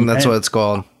 Kratom. I think that's what it's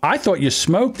called. I thought you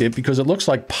smoked it because it looks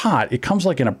like pot. It comes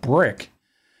like in a brick,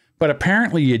 but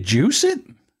apparently you juice it.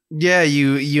 Yeah,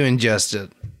 you ingest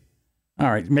it.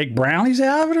 All right, make brownies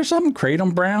out of it or something?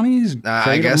 Kratom brownies?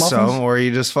 I Kratom guess muffins? so. Or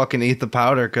you just fucking eat the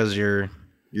powder because you're a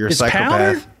It's psychopath.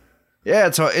 powder?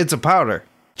 Yeah, it's a powder.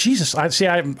 Jesus, I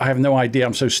have no idea.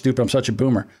 I'm so stupid. I'm such a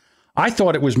boomer. I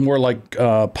thought it was more like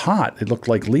pot. It looked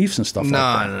like leaves and stuff like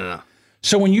that. No.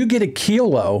 So when you get a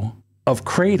kilo of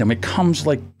Kratom, it comes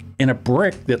like in a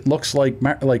brick that looks like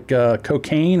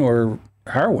cocaine or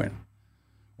heroin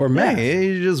or meth. Hey,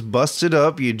 you just bust it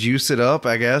up, you juice it up,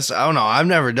 I guess. I don't know. I've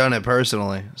never done it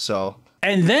personally, so.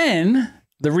 And then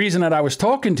the reason that I was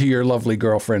talking to your lovely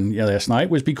girlfriend last night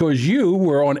was because you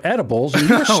were on edibles and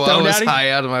you were stoned I was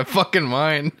high out of my fucking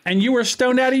mind. And you were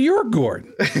stoned out of your gourd.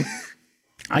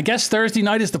 I guess Thursday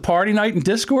night is the party night in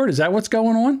Discord. Is that what's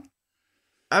going on?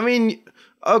 I mean,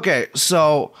 okay,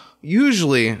 so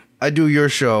usually I do your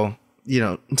show,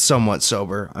 somewhat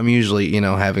sober. I'm usually,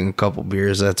 having a couple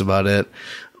beers. That's about it.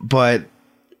 But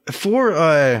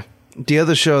for the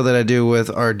other show that I do with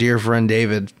our dear friend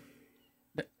David,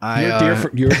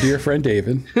 Your dear friend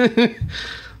David.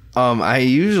 I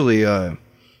usually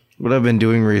what I've been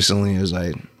doing recently is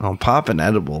I'll pop an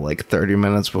edible like 30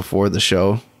 minutes before the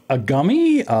show. A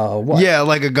gummy? What? Yeah,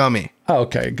 like a gummy. Oh,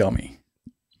 okay, a gummy.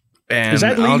 And Is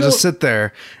that legal? I'll just sit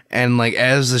there and like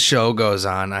as the show goes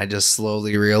on, I just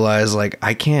slowly realize like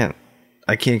I can't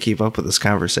keep up with this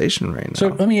conversation right now. So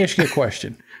let me ask you a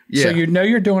question. Yeah. So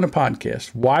you're doing a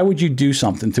podcast. Why would you do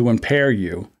something to impair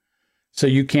you so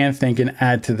you can't think and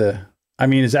add to the... I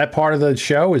mean, is that part of the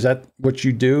show? Is that what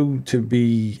you do to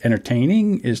be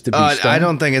entertaining? Is to be stoned? I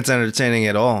don't think it's entertaining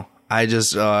at all. I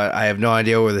just I have no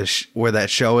idea where that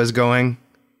show is going.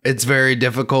 It's very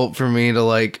difficult for me to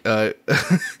like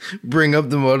bring up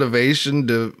the motivation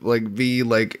to like be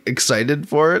like excited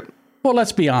for it. Well,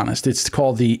 let's be honest. It's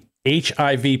called the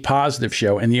HIV Positive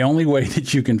Show, and the only way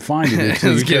that you can find it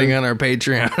is getting on our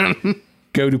Patreon.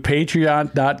 Go to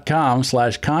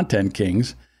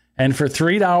patreon.com/contentkings, and for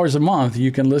 $3 a month,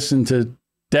 you can listen to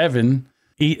Devin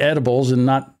eat edibles and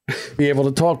not be able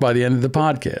to talk by the end of the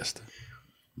podcast.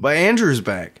 But Andrew's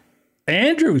back.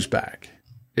 Andrew's back.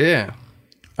 Yeah.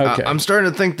 Okay. I'm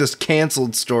starting to think this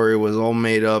canceled story was all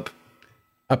made up.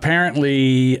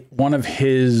 Apparently, one of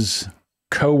his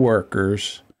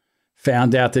coworkers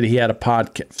found out that he had a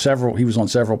podcast. He was on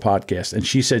several podcasts, and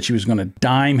she said she was going to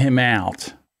dime him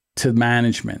out to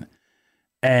management,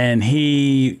 and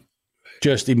he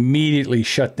just immediately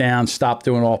shut down, stopped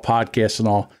doing all podcasts and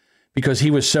all, because he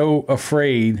was so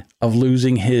afraid of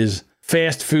losing his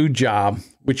fast food job,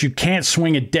 which you can't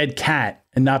swing a dead cat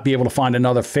and not be able to find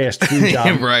another fast food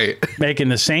job right, making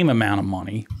the same amount of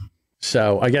money.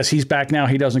 So I guess he's back now.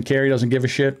 He doesn't care. He doesn't give a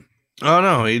shit. Oh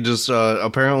no, he just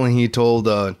apparently he told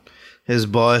his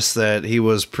boss that he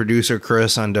was producer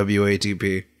Chris on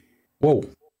WATP. Whoa.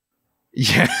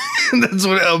 Yeah, that's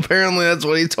what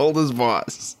he told his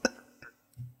boss.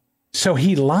 So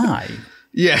he lied.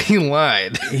 Yeah, he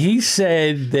lied. He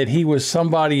said that he was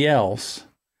somebody else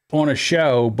on a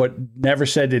show, but never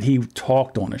said that he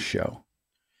talked on a show.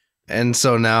 And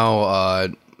so now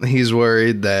he's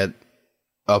worried that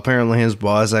apparently his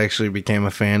boss actually became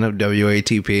a fan of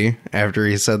WATP after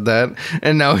he said that.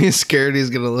 And now he's scared he's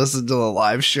going to listen to the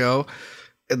live show.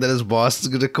 And then his boss is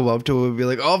going to come up to him and be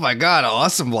like, oh my God,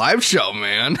 awesome live show,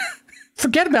 man.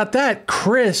 Forget about that.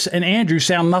 Chris and Andrew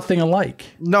sound nothing alike.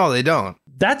 No, they don't.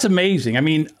 That's amazing. I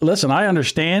mean, listen, I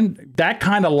understand that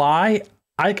kind of lie.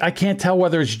 I can't tell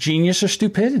whether it's genius or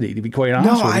stupidity, to be quite honest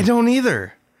with you. No, I don't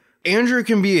either. Andrew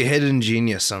can be a hidden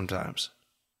genius sometimes.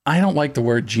 I don't like the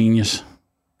word genius.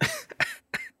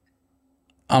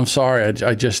 I'm sorry.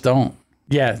 I just don't.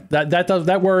 Yeah,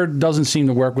 that word doesn't seem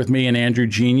to work with me and Andrew.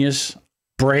 Genius.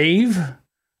 Brave.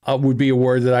 would be a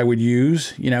word that I would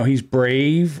use. You know, he's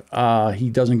brave. He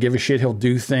doesn't give a shit. He'll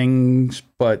do things,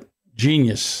 but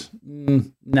genius.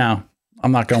 No,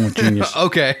 I'm not going with genius.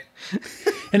 Okay.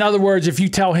 In other words, if you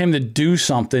tell him to do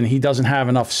something, he doesn't have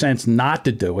enough sense not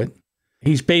to do it.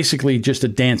 He's basically just a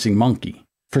dancing monkey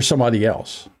for somebody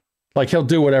else. Like, he'll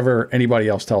do whatever anybody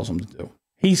else tells him to do.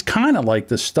 He's kind of like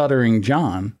the stuttering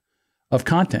John of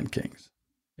Content Kings,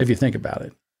 if you think about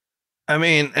it. I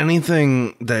mean,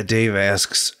 anything that Dave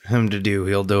asks him to do,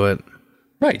 he'll do it.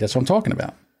 Right, that's what I'm talking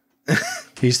about.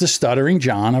 He's the stuttering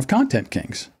John of Content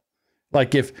Kings.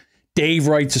 Like, if Dave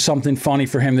writes something funny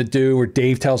for him to do, or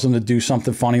Dave tells him to do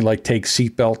something funny, like take a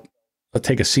seatbelt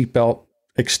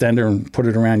extender and put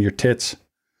it around your tits,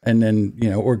 and then, you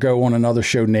know, or go on another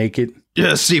show naked.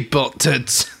 Yeah, seatbelt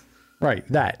tits. Right,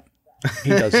 that. He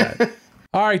does that.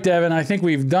 All right, Devin, I think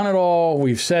we've done it all.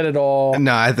 We've said it all.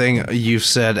 No, I think you've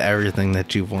said everything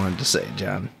that you wanted to say,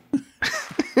 John.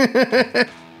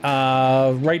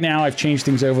 Right now, I've changed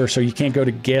things over, so you can't go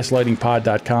to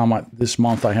gaslightingpod.com. This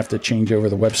month, I have to change over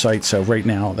the website, so right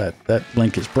now, that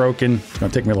link is broken. It's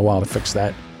going to take me a little while to fix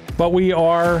that. But we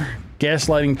are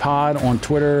Gaslighting Pod on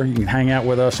Twitter. You can hang out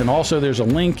with us. And also, there's a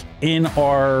link in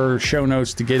our show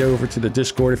notes to get over to the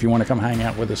Discord if you want to come hang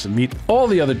out with us and meet all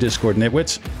the other Discord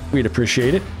nitwits. We'd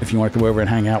appreciate it if you want to come over and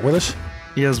hang out with us.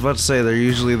 Yeah, I was about to say, they're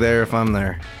usually there if I'm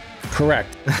there.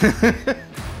 Correct.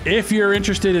 If you're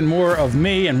interested in more of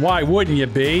me, and why wouldn't you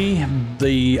be,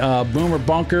 the Boomer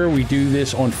Bunker, we do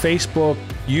this on Facebook,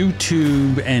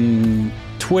 YouTube, and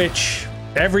Twitch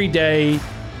every day,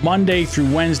 Monday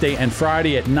through Wednesday and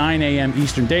Friday at 9 a.m.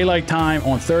 Eastern Daylight Time.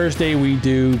 On Thursday, we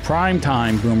do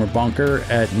primetime Boomer Bunker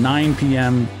at 9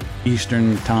 p.m.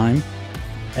 Eastern Time.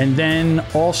 And then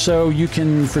also you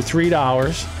can, for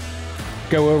 $3,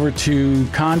 go over to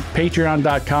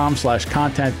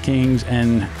patreon.com/contentkings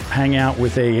and hang out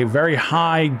with a very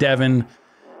high Devin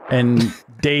and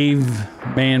Dave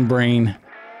Manbrain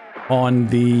on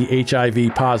the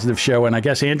HIV positive show. And I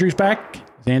guess Andrew's back.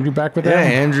 Is Andrew back with that?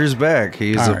 Yeah, Andrew's back.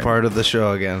 He's All a right. part of the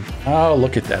show again. Oh,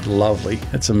 look at that. Lovely.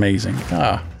 That's amazing.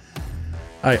 I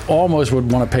almost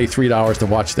would want to pay $3 to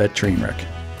watch that train wreck.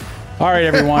 All right,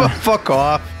 everyone. Fuck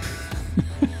off.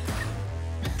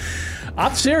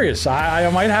 I'm serious. I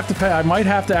might have to pay. I might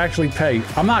have to actually pay.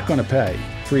 I'm not going to pay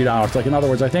 $3. Like, in other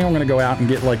words, I think I'm going to go out and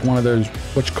get like one of those,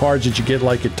 which cards did you get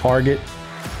like at Target?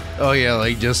 Oh, yeah,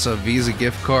 like just a Visa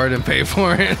gift card and pay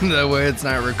for it. That way it's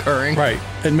not recurring. Right.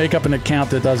 And make up an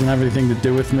account that doesn't have anything to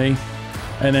do with me.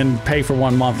 And then pay for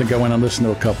 1 month and go in and listen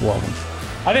to a couple of them.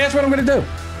 I think that's what I'm going to do.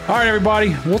 All right,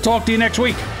 everybody. We'll talk to you next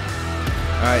week. All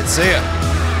right, see ya.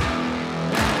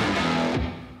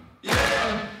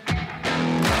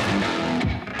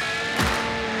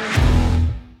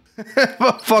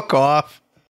 Fuck off.